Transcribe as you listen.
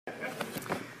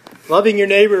Loving your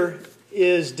neighbor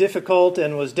is difficult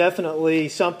and was definitely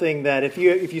something that if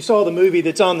you saw the movie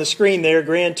that's on the screen there,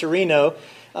 Gran Torino,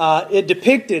 it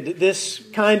depicted this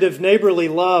kind of neighborly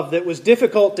love that was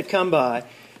difficult to come by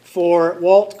for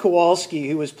Walt Kowalski,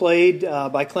 who was played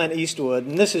by Clint Eastwood.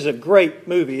 And this is a great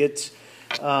movie. It's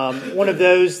one of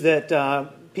those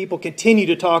that people continue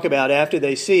to talk about after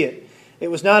they see it. It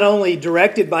was not only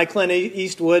directed by Clint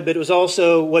Eastwood, but it was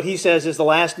also what he says is the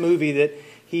last movie that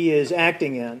he is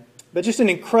acting in. But just an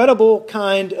incredible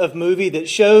kind of movie that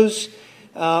shows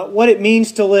what it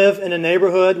means to live in a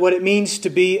neighborhood, what it means to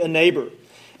be a neighbor.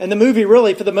 And the movie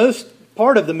really, for the most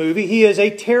part of the movie, he is a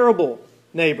terrible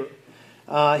neighbor.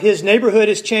 His neighborhood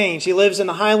has changed. He lives in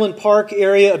the Highland Park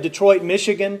area of Detroit,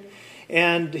 Michigan.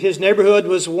 And his neighborhood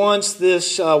was once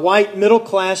this white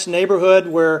middle-class neighborhood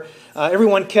where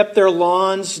everyone kept their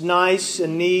lawns nice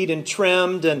and neat and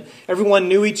trimmed, and everyone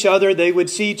knew each other. They would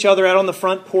see each other out on the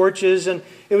front porches, and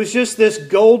it was just this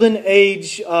golden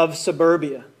age of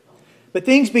suburbia. But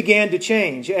things began to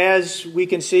change, as we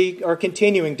can see are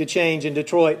continuing to change in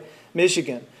Detroit,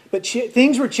 Michigan. But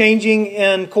things were changing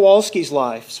in Kowalski's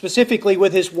life, specifically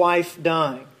with his wife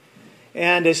dying.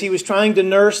 And as he was trying to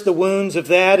nurse the wounds of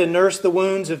that and nurse the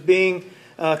wounds of being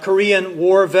a Korean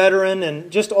War veteran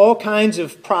and just all kinds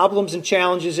of problems and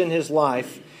challenges in his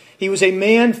life, he was a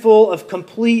man full of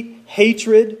complete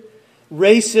hatred,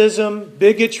 racism,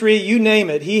 bigotry, you name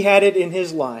it. He had it in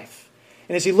his life.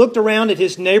 And as he looked around at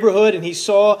his neighborhood and he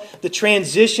saw the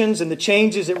transitions and the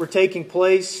changes that were taking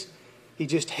place, he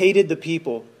just hated the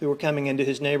people who were coming into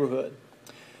his neighborhood.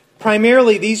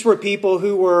 Primarily, these were people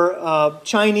who were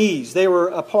Chinese. They were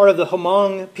a part of the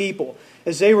Hmong people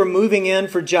as they were moving in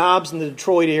for jobs in the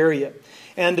Detroit area.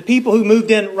 And the people who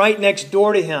moved in right next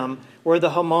door to him were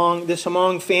this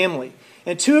Hmong family.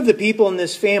 And two of the people in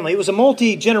this family, it was a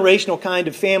multi-generational kind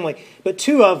of family, but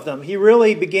two of them he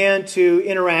really began to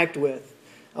interact with.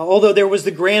 Although there was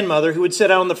the grandmother who would sit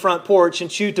out on the front porch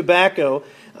and chew tobacco,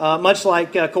 much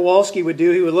like Kowalski would do.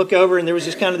 He would look over and there was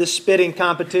just kind of this spitting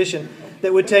competition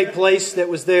that would take place that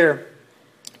was there.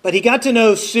 But he got to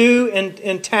know Sue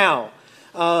and Tao,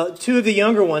 two of the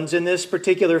younger ones in this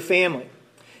particular family.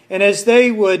 And as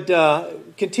they would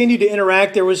continue to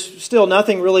interact, there was still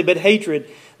nothing really but hatred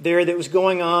there that was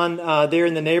going on there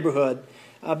in the neighborhood.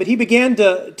 But he began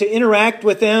to interact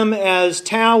with them as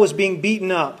Tao was being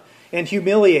beaten up and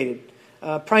humiliated,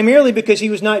 primarily because he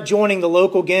was not joining the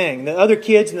local gang. The other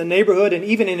kids in the neighborhood and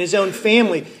even in his own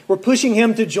family were pushing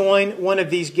him to join one of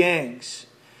these gangs.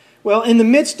 Well, in the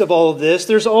midst of all of this,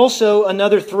 there's also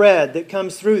another thread that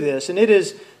comes through this, and it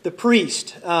is the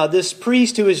priest. This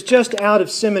priest who is just out of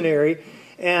seminary,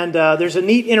 and there's a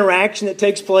neat interaction that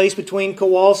takes place between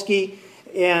Kowalski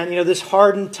and this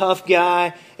hardened, tough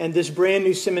guy and this brand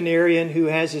new seminarian who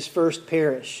has his first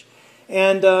parish.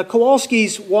 And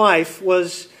Kowalski's wife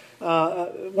was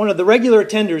one of the regular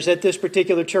attenders at this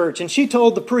particular church. And she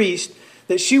told the priest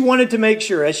that she wanted to make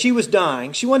sure, as she was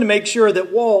dying, she wanted to make sure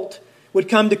that Walt would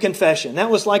come to confession. That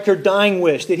was like her dying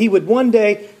wish, that he would one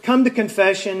day come to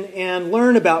confession and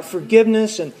learn about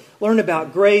forgiveness and learn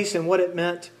about grace and what it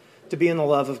meant to be in the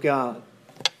love of God.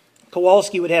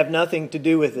 Kowalski would have nothing to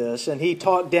do with this, and he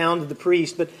talked down to the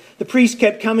priest, but the priest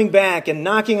kept coming back and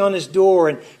knocking on his door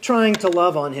and trying to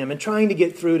love on him and trying to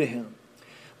get through to him.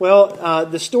 Well,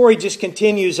 the story just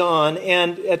continues on,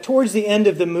 and towards the end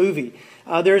of the movie,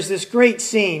 there's this great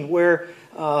scene where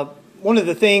one of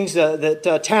the things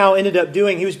that Tao ended up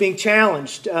doing, he was being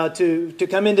challenged to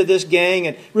come into this gang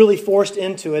and really forced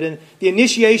into it, and the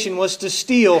initiation was to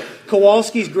steal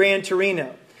Kowalski's Gran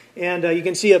Torino. And you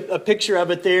can see a picture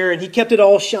of it there. And he kept it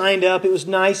all shined up. It was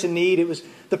nice and neat. It was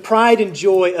the pride and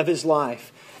joy of his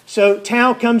life. So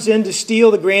Tao comes in to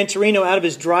steal the Gran Torino out of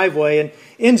his driveway and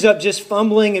ends up just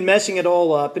fumbling and messing it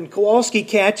all up. And Kowalski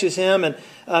catches him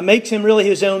and makes him really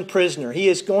his own prisoner. He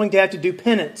is going to have to do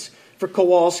penance for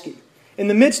Kowalski. In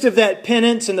the midst of that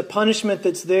penance and the punishment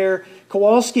that's there,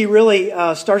 Kowalski really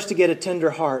starts to get a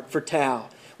tender heart for Tao,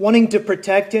 wanting to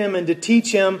protect him and to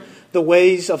teach him the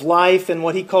ways of life and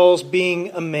what he calls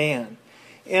being a man.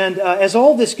 And as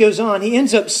all this goes on, he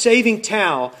ends up saving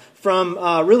Tao from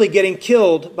really getting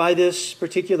killed by this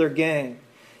particular gang.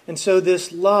 And so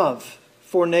this love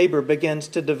for neighbor begins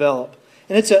to develop.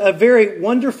 And it's a very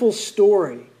wonderful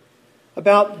story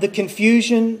about the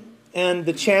confusion and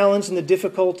the challenge and the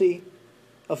difficulty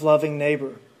of loving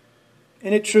neighbor.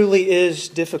 And it truly is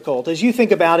difficult. As you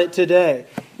think about it today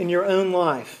in your own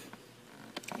life,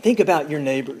 think about your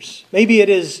neighbors. Maybe it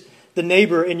is the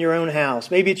neighbor in your own house.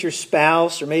 Maybe it's your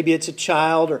spouse, or maybe it's a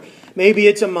child, or maybe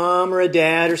it's a mom or a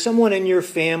dad or someone in your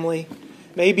family.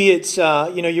 Maybe it's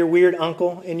your weird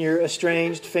uncle in your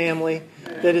estranged family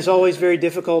that is always very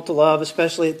difficult to love,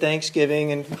 especially at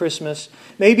Thanksgiving and Christmas.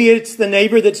 Maybe it's the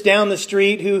neighbor that's down the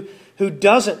street who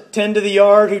doesn't tend to the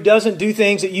yard, who doesn't do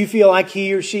things that you feel like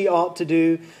he or she ought to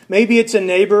do. Maybe it's a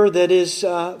neighbor that is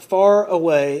far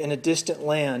away in a distant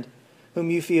land whom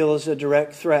you feel is a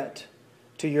direct threat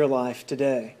to your life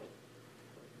today.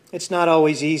 It's not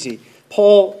always easy.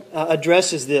 Paul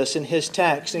addresses this in his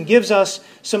text and gives us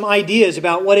some ideas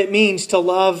about what it means to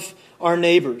love our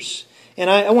neighbors. And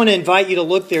I want to invite you to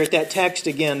look there at that text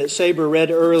again that Saber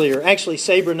read earlier. Actually,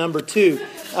 Saber number 2,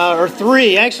 or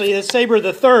 3. Actually, it's Saber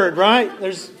the 3rd, right?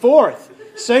 There's 4th.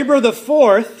 Saber the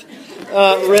 4th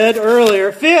read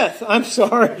earlier. 5th, I'm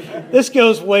sorry. This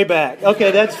goes way back.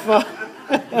 Okay, that's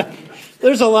fine.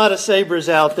 There's a lot of Sabers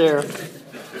out there.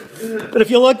 But if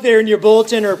you look there in your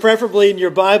bulletin or preferably in your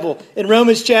Bible, in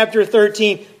Romans chapter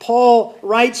 13, Paul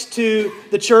writes to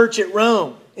the church at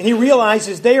Rome. And he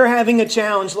realizes they are having a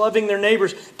challenge loving their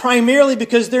neighbors, primarily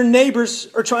because their neighbors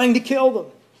are trying to kill them.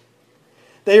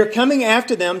 They are coming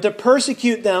after them to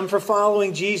persecute them for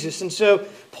following Jesus. And so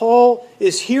Paul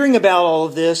is hearing about all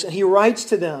of this, and he writes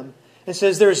to them and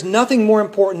says there is nothing more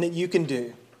important that you can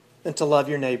do than to love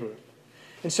your neighbor.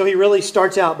 And so he really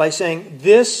starts out by saying,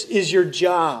 this is your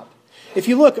job. If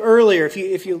you look earlier,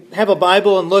 if you have a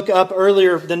Bible and look up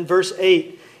earlier than verse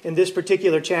 8 in this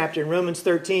particular chapter, in Romans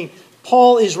 13,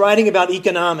 Paul is writing about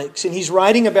economics, and he's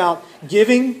writing about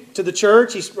giving to the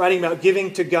church. He's writing about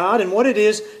giving to God and what it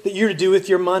is that you're to do with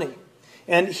your money.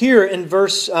 And here in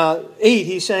verse 8,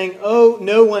 he's saying, owe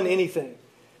no one anything.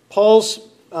 Paul's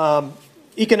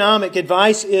economic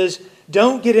advice is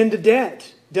don't get into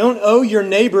debt. Don't owe your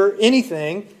neighbor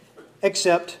anything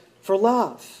except for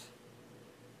love.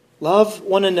 Love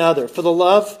one another. For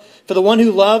the one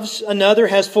who loves another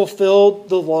has fulfilled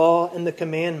the law and the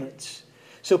commandments.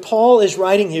 So Paul is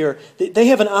writing here that they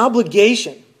have an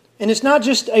obligation. And it's not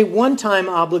just a one-time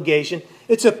obligation.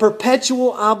 It's a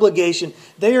perpetual obligation.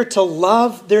 They are to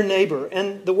love their neighbor.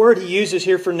 And the word he uses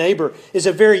here for neighbor is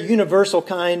a very universal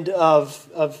kind of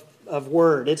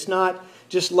word. It's not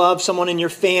just love someone in your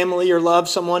family or love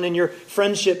someone in your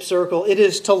friendship circle. It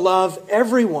is to love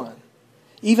everyone,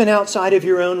 even outside of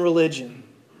your own religion.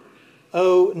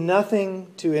 Owe nothing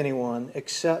to anyone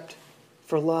except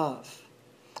for love.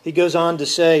 He goes on to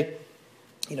say,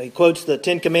 he quotes the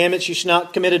 10 Commandments. You shall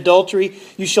not commit adultery.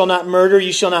 You shall not murder.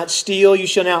 You shall not steal. You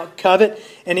shall not covet.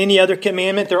 And any other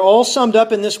commandment. They're all summed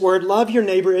up in this word, love your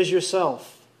neighbor as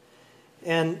yourself.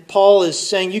 And Paul is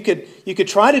saying you could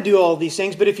try to do all these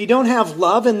things, but if you don't have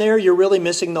love in there, you're really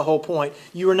missing the whole point.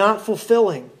 You are not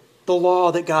fulfilling the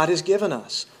law that God has given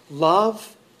us.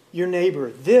 Love your neighbor.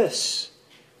 This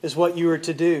is what you are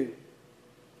to do.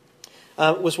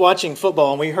 Was watching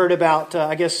football, and we heard about,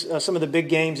 some of the big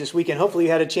games this weekend. Hopefully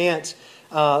you had a chance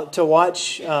to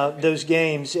watch those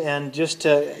games and just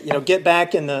to get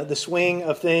back in the swing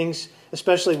of things,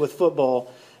 especially with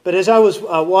football. But as I was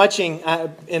watching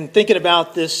and thinking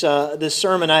about this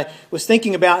sermon, I was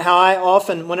thinking about how I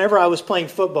often, whenever I was playing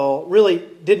football, really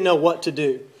didn't know what to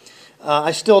do.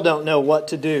 I still don't know what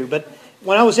to do. But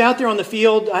when I was out there on the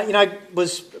field, I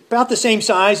was about the same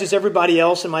size as everybody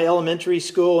else in my elementary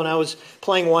school, and I was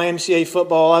playing YMCA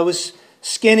football. I was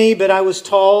skinny, but I was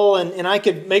tall, and I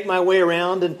could make my way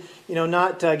around and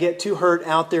not get too hurt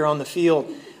out there on the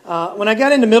field. When I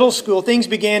got into middle school, things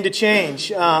began to change.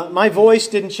 My voice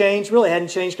didn't change, really hadn't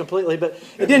changed completely, but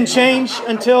it didn't change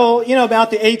until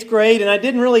about the 8th grade, and I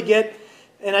didn't really get.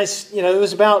 And it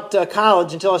was about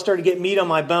college until I started getting meat on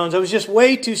my bones. I was just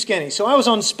way too skinny. So I was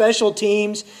on special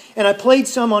teams, and I played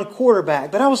some on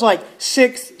quarterback. But I was like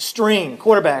 6th string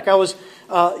quarterback. I was,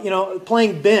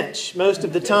 playing bench most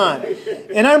of the time.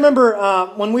 And I remember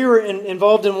when we were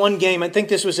involved in one game, I think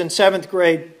this was in 7th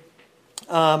grade,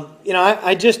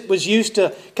 I just was used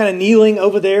to kind of kneeling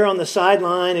over there on the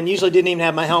sideline and usually didn't even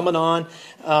have my helmet on.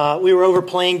 We were over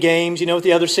playing games, with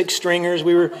the other 6 stringers.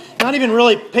 We were not even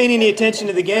really paying any attention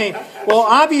to the game. Well,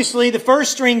 obviously, the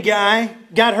first string guy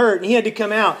got hurt and he had to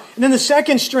come out. And then the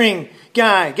second string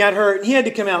guy got hurt and he had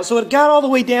to come out. So it got all the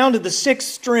way down to the 6th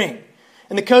string.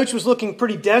 And the coach was looking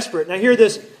pretty desperate. And I hear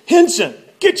this, Henson,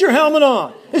 get your helmet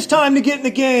on. It's time to get in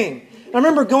the game. And I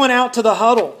remember going out to the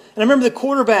huddle. And I remember the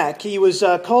quarterback, he was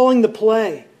calling the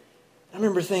play. I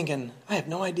remember thinking, I have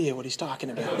no idea what he's talking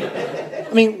about.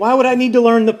 I mean, why would I need to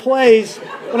learn the plays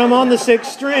when I'm on the 6th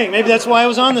string? Maybe that's why I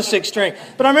was on the 6th string.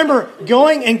 But I remember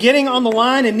going and getting on the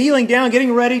line and kneeling down,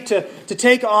 getting ready to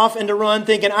take off and to run,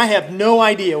 thinking, I have no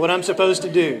idea what I'm supposed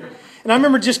to do. And I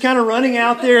remember just kind of running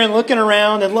out there and looking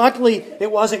around, and luckily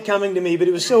it wasn't coming to me, but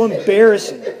it was so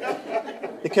embarrassing.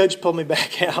 The coach pulled me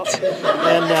back out.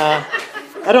 And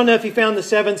I don't know if he found the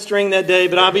seventh string that day,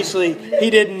 but obviously he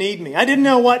didn't need me. I didn't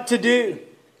know what to do.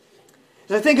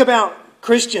 As I think about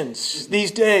Christians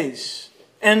these days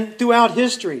and throughout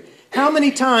history, how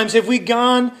many times have we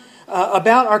gone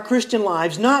about our Christian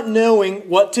lives not knowing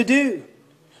what to do,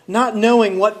 not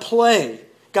knowing what play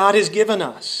God has given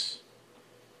us?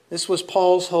 This was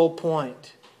Paul's whole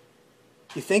point.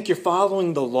 You think you're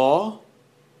following the law?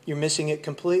 You're missing it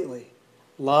completely.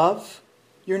 Love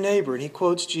your neighbor. And he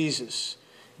quotes Jesus.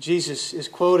 Jesus is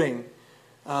quoting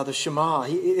the Shema.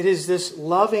 It is this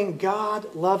loving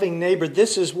God, loving neighbor.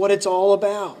 This is what it's all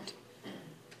about.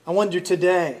 I wonder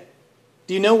today,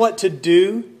 do you know what to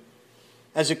do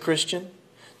as a Christian?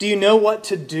 Do you know what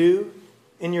to do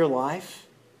in your life?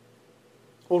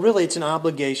 Well, really, it's an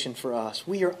obligation for us.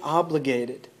 We are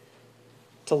obligated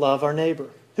to love our neighbor.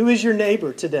 Who is your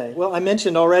neighbor today? Well, I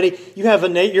mentioned already, you have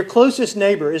your closest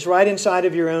neighbor is right inside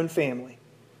of your own family.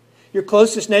 Your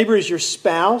closest neighbor is your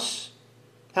spouse.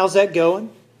 How's that going?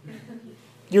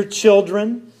 Your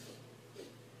children,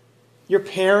 your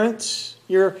parents,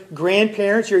 your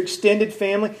grandparents, your extended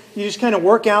family. You just kind of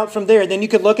work out from there. Then you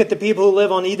could look at the people who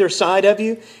live on either side of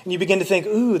you, and you begin to think,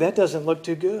 ooh, that doesn't look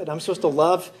too good. I'm supposed to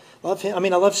love him. I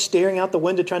mean, I love staring out the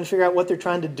window trying to figure out what they're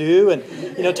trying to do and,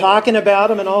 talking about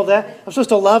them and all that. I'm supposed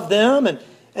to love them and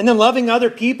then loving other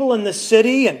people in the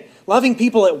city and loving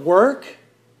people at work.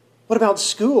 What about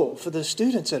school for the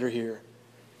students that are here?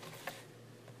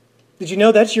 Did you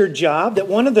know that's your job? That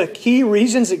one of the key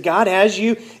reasons that God has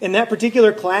you in that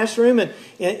particular classroom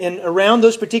and around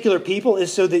those particular people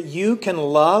is so that you can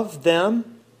love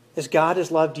them as God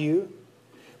has loved you?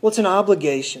 Well, it's an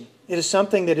obligation. It is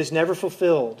something that is never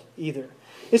fulfilled either.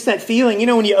 It's that feeling,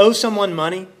 when you owe someone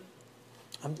money.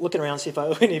 I'm looking around to see if I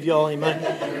owe any of y'all any money.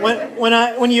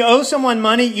 When you owe someone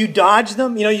money, you dodge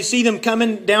them. You see them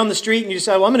coming down the street and you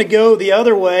decide, well, I'm going to go the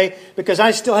other way because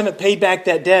I still haven't paid back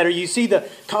that debt. Or you see the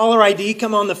caller ID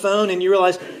come on the phone and you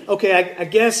realize, okay, I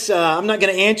guess I'm not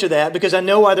going to answer that because I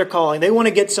know why they're calling. They want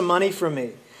to get some money from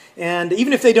me. And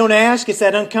even if they don't ask, it's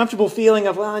that uncomfortable feeling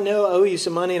of, well, I know I owe you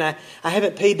some money and I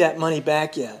haven't paid that money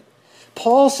back yet.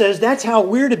 Paul says that's how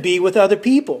we're to be with other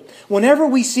people. Whenever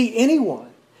we see anyone,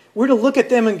 we're to look at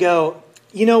them and go,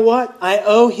 you know what? I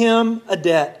owe him a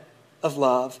debt of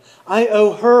love. I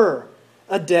owe her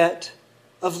a debt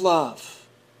of love.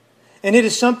 And it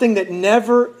is something that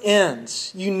never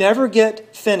ends. You never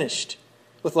get finished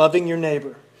with loving your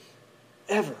neighbor.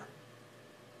 Ever.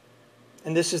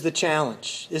 And this is the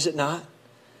challenge, is it not?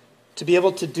 To be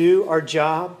able to do our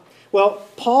job. Well,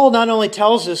 Paul not only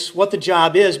tells us what the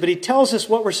job is, but he tells us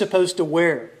what we're supposed to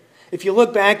wear. If you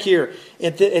look back here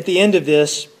at the end of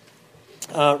this,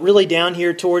 really down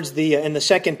here towards in the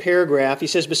second paragraph, he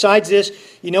says, besides this,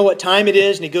 you know what time it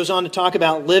is, and he goes on to talk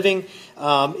about living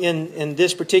in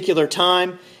this particular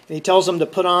time. And he tells them to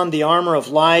put on the armor of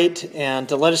light and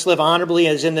to let us live honorably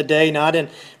as in the day, not in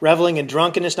reveling and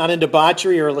drunkenness, not in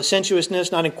debauchery or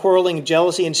licentiousness, not in quarreling and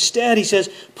jealousy. Instead, he says,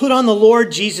 put on the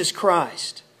Lord Jesus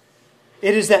Christ.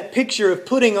 It is that picture of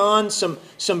putting on some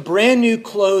brand new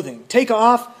clothing. Take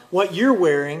off what you're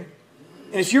wearing.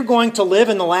 And if you're going to live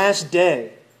in the last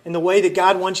day in the way that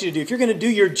God wants you to do, if you're going to do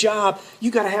your job,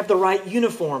 you've got to have the right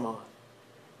uniform on.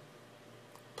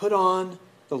 Put on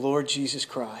the Lord Jesus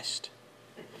Christ.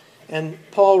 And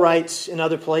Paul writes in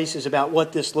other places about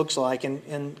what this looks like.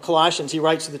 In Colossians, he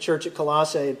writes to the church at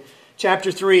Colossae, in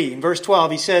chapter 3, in verse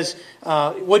 12, he says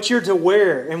what you're to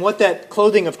wear and what that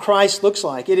clothing of Christ looks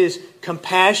like. It is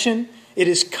compassion, it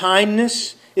is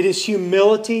kindness, it is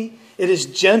humility, it is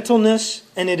gentleness,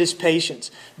 and it is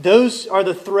patience. Those are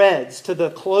the threads to the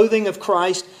clothing of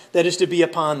Christ that is to be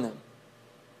upon them.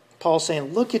 Paul's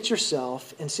saying, look at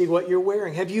yourself and see what you're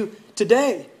wearing. Have you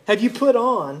put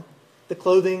on the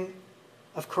clothing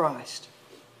of Christ?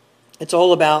 It's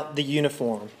all about the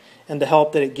uniform and the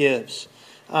help that it gives.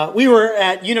 We were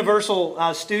at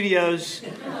Universal Studios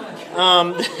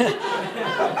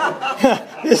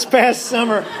this past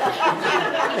summer.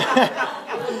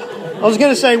 I was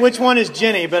going to say which one is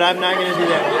Jenny, but I'm not going to do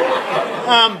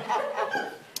that.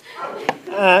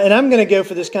 And I'm going to go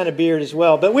for this kind of beard as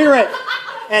well. But we were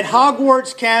at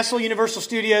Hogwarts Castle, Universal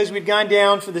Studios. We'd gone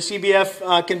down for the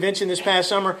CBF convention this past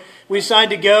summer. We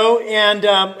decided to go, and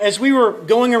as we were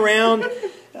going around,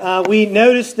 we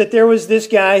noticed that there was this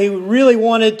guy who really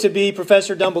wanted to be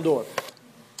Professor Dumbledore.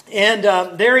 And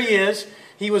there he is.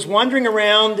 He was wandering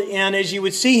around, and as you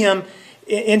would see him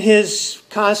in his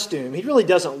costume, he really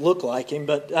doesn't look like him,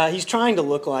 but he's trying to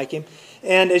look like him.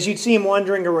 And as you'd see him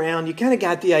wandering around, you kind of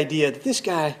got the idea that this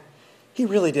guy, he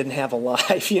really didn't have a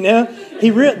life, you know?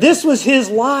 This was his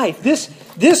life.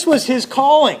 This was his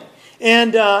calling.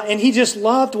 And he just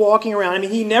loved walking around. I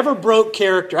mean, he never broke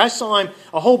character. I saw him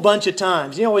a whole bunch of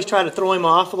times. You always try to throw him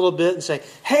off a little bit and say,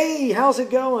 "Hey, how's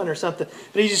it going?" or something.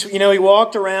 But he just, he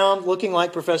walked around looking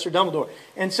like Professor Dumbledore.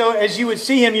 And so as you would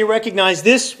see him, you recognize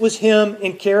this was him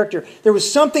in character. There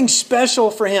was something special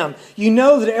for him. You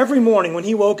know that every morning when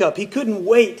he woke up, he couldn't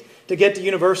wait to get to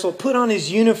Universal, put on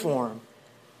his uniform,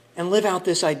 and live out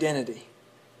this identity.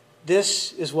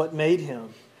 This is what made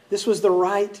him. This was the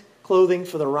right clothing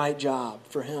for the right job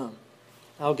for him.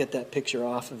 I'll get that picture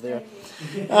off of there.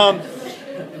 And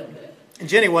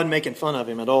Jenny wasn't making fun of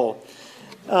him at all.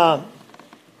 But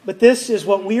this is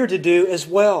what we are to do as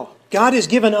well. God has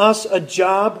given us a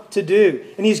job to do.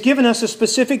 And He's given us a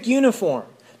specific uniform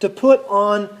to put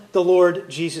on the Lord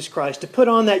Jesus Christ. To put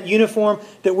on that uniform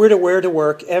that we're to wear to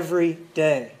work every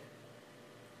day.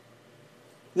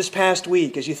 This past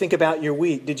week, as you think about your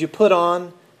week, did you put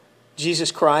on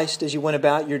Jesus Christ as you went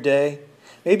about your day?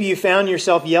 Maybe you found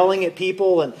yourself yelling at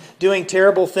people and doing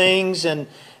terrible things and,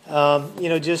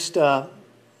 just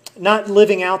not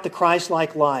living out the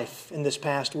Christ-like life in this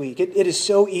past week. It is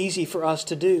so easy for us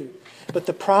to do. But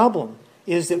the problem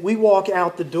is that we walk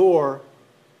out the door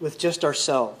with just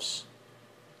ourselves.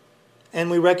 And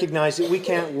we recognize that we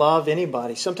can't love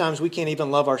anybody. Sometimes we can't even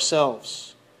love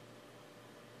ourselves.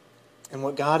 And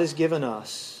what God has given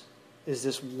us is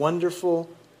this wonderful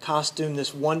costume,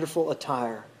 this wonderful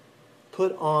attire.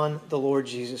 Put on the Lord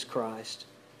Jesus Christ.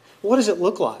 What does it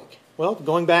look like? Well,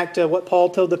 going back to what Paul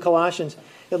told the Colossians,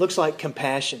 it looks like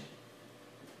compassion.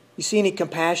 You see any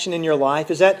compassion in your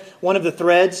life? Is that one of the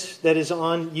threads that is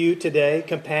on you today?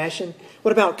 Compassion?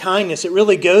 What about kindness? It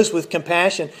really goes with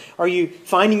compassion. Are you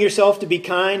finding yourself to be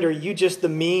kind, or are you just the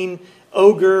mean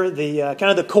ogre, the kind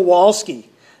of the Kowalski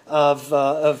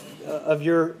of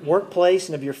your workplace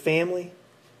and of your family?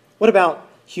 What about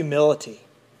humility?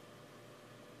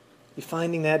 You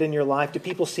finding that in your life? Do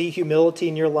people see humility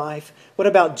in your life? What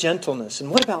about gentleness?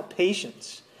 And what about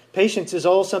patience? Patience is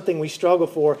all something we struggle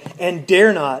for and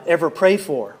dare not ever pray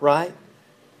for, right?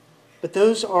 But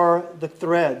those are the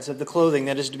threads of the clothing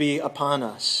that is to be upon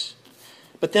us.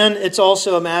 But then it's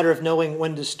also a matter of knowing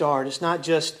when to start. It's not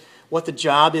just what the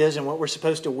job is and what we're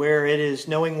supposed to wear. It is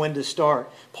knowing when to start.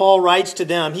 Paul writes to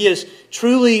them, he is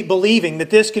truly believing that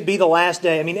this could be the last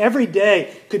day. I mean, every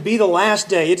day could be the last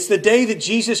day. It's the day that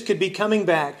Jesus could be coming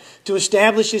back to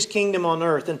establish His kingdom on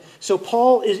earth. And so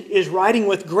Paul is writing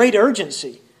with great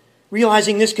urgency,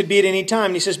 realizing this could be at any time.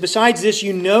 And he says, besides this,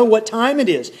 you know what time it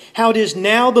is, how it is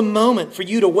now the moment for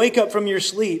you to wake up from your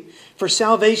sleep. For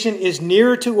salvation is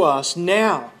nearer to us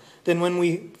now than when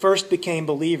we first became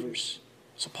believers.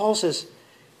 So Paul says,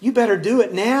 you better do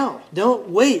it now. Don't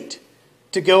wait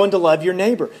to go and to love your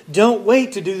neighbor. Don't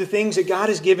wait to do the things that God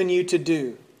has given you to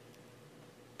do,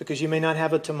 because you may not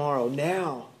have a tomorrow.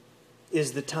 Now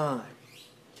is the time.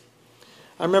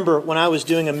 I remember when I was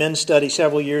doing a men's study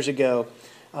several years ago,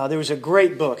 there was a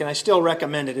great book, and I still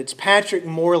recommend it. It's Patrick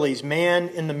Morley's Man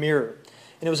in the Mirror.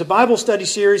 And it was a Bible study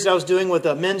series that I was doing with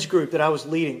a men's group that I was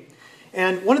leading.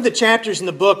 And one of the chapters in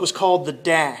the book was called The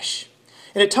Dash.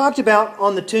 And it talked about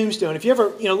on the tombstone. If you ever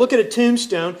look at a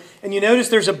tombstone and you notice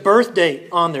there's a birth date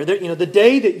on there, the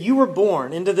day that you were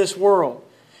born into this world.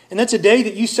 And that's a day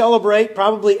that you celebrate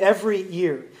probably every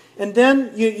year. And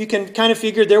then you can kind of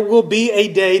figure there will be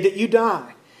a day that you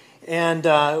die.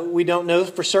 And we don't know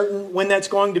for certain when that's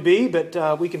going to be,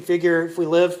 but we can figure if we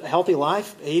live a healthy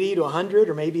life, 80 to 100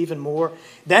 or maybe even more,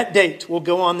 that date will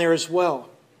go on there as well.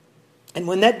 And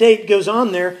when that date goes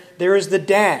on there, there is the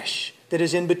dash that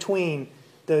is in between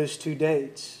those two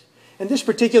dates. And this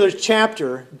particular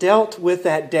chapter dealt with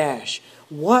that dash.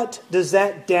 What does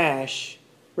that dash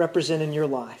represent in your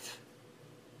life?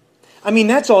 I mean,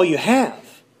 that's all you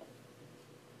have.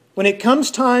 When it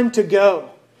comes time to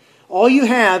go, all you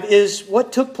have is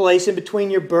what took place in between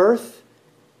your birth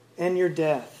and your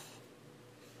death.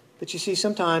 But you see,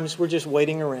 sometimes we're just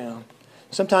waiting around.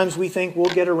 Sometimes we think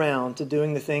we'll get around to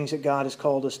doing the things that God has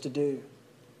called us to do,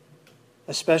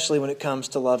 especially when it comes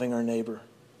to loving our neighbor.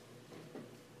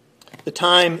 The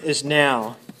time is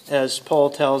now, as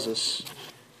Paul tells us.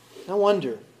 I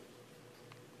wonder,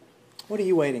 what are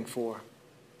you waiting for?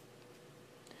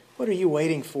 What are you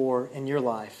waiting for in your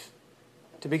life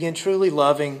to begin truly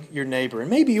loving your neighbor? And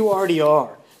maybe you already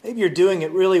are. Maybe you're doing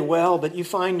it really well, but you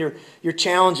find your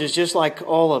challenges just like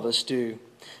all of us do.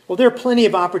 Well, there are plenty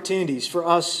of opportunities for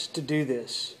us to do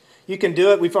this. You can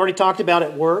do it. We've already talked about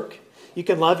at work. You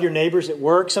can love your neighbors at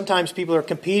work. Sometimes people are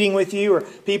competing with you, or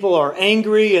people are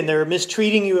angry and they're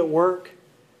mistreating you at work.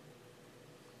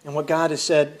 And what God has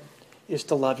said is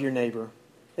to love your neighbor.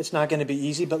 It's not going to be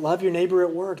easy, but love your neighbor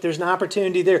at work. There's an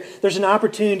opportunity there. There's an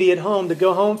opportunity at home to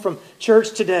go home from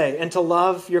church today and to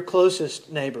love your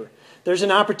closest neighbor. There's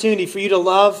an opportunity for you to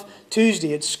love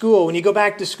Tuesday at school when you go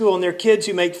back to school and there are kids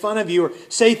who make fun of you or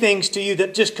say things to you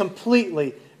that just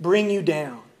completely bring you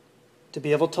down, to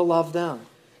be able to love them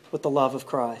with the love of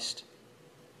Christ.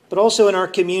 But also in our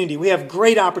community, we have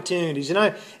great opportunities. And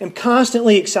I am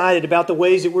constantly excited about the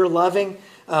ways that we're loving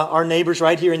our neighbors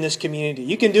right here in this community.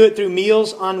 You can do it through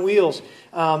Meals on Wheels.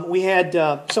 We had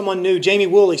someone new, Jamie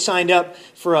Woolley, signed up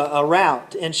for a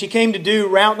route. And she came to do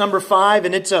route number 5.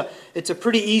 And it's a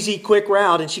pretty easy, quick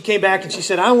route. And she came back and she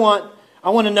said, I want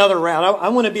another route. I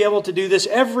want to be able to do this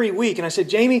every week. And I said,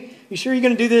 Jamie, you sure you're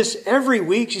going to do this every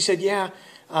week? She said, yeah.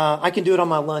 I can do it on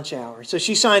my lunch hour. So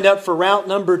she signed up for route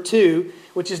number 2,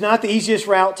 which is not the easiest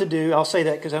route to do. I'll say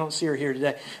that because I don't see her here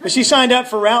today. But she signed up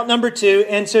for route number 2,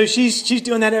 and so she's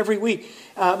doing that every week.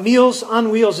 Meals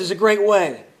on Wheels is a great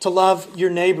way to love your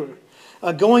neighbor.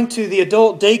 Going to the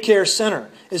adult daycare center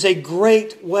is a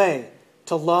great way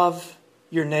to love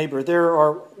your neighbor. There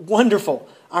are wonderful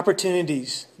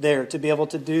opportunities there to be able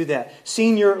to do that.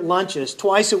 Senior lunches,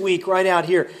 twice a week right out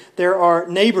here. There are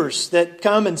neighbors that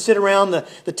come and sit around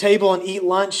the table and eat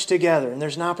lunch together, and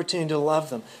there's an opportunity to love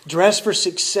them. Dress for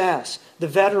Success, the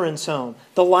Veterans Home,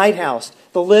 the Lighthouse.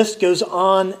 The list goes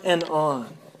on and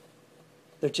on.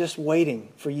 They're just waiting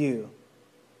for you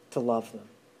to love them.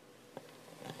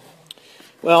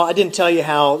 Well, I didn't tell you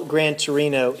how Gran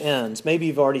Torino ends. Maybe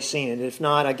you've already seen it. If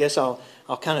not, I guess I'll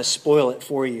kind of spoil it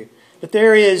for you. But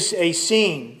there is a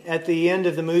scene at the end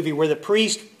of the movie where the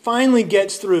priest finally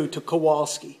gets through to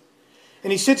Kowalski.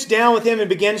 And he sits down with him and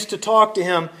begins to talk to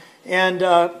him. And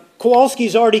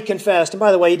Kowalski's already confessed. And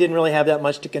by the way, he didn't really have that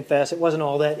much to confess. It wasn't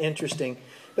all that interesting.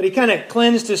 But he kind of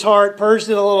cleansed his heart, purged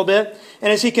it a little bit.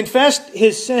 And as he confessed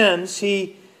his sins,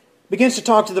 he begins to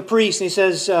talk to the priest. And he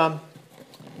says,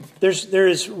 there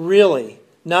is really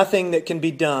nothing that can be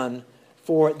done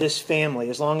for this family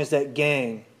as long as that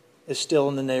gang is still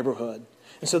in the neighborhood.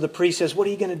 And so the priest says, what are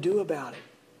you going to do about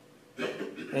it?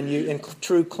 And you, in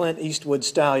true Clint Eastwood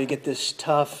style, you get this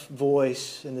tough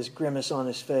voice and this grimace on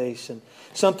his face and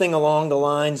something along the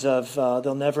lines of,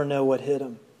 they'll never know what hit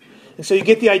them. And so you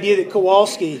get the idea that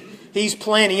Kowalski, he's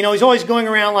planning. You know, he's always going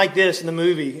around like this in the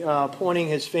movie, pointing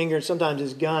his finger and sometimes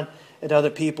his gun at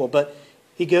other people. But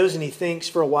he goes and he thinks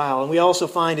for a while. And we also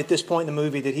find at this point in the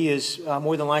movie that he is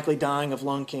more than likely dying of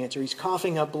lung cancer. He's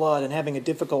coughing up blood and having a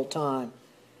difficult time.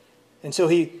 And so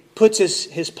he puts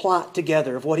his plot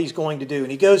together of what he's going to do.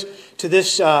 And he goes to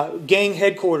this gang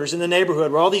headquarters in the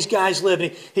neighborhood where all these guys live.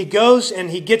 And he goes and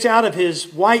he gets out of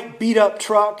his white beat-up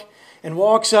truck and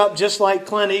walks up just like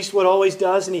Clint Eastwood always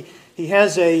does. And he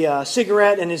has a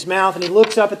cigarette in his mouth and he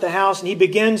looks up at the house and he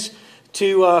begins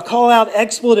to call out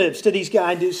expletives to these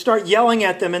guys, to start yelling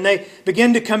at them, and they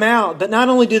begin to come out. But not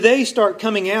only do they start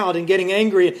coming out and getting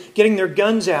angry, getting their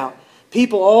guns out,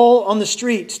 people all on the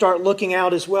street start looking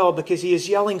out as well because he is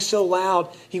yelling so loud,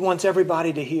 he wants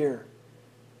everybody to hear.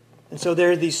 And so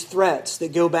there are these threats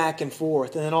that go back and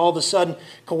forth. And then all of a sudden,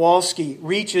 Kowalski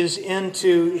reaches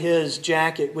into his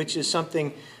jacket, which is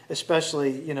something,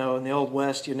 especially, in the Old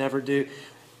West, you never do,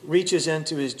 reaches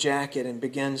into his jacket and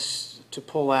begins to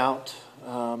pull out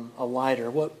a lighter,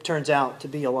 what turns out to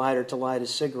be a lighter to light a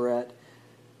cigarette.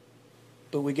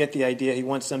 But we get the idea. He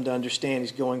wants them to understand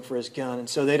he's going for his gun. And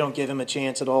so they don't give him a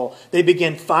chance at all. They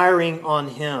begin firing on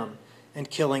him and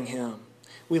killing him.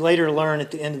 We later learn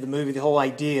at the end of the movie the whole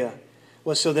idea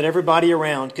was so that everybody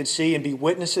around could see and be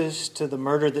witnesses to the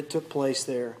murder that took place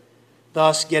there,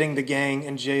 thus getting the gang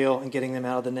in jail and getting them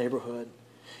out of the neighborhood.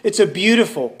 It's a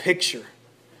beautiful picture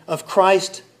of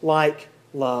Christ-like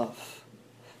love.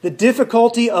 The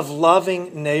difficulty of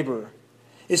loving neighbor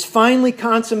is finally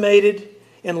consummated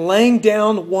in laying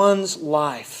down one's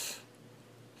life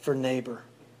for neighbor.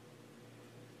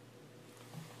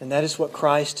 And that is what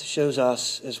Christ shows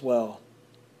us as well.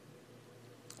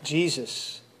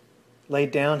 Jesus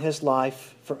laid down his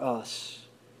life for us.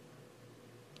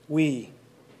 We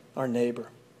are neighbor.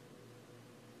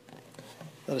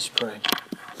 Let us pray.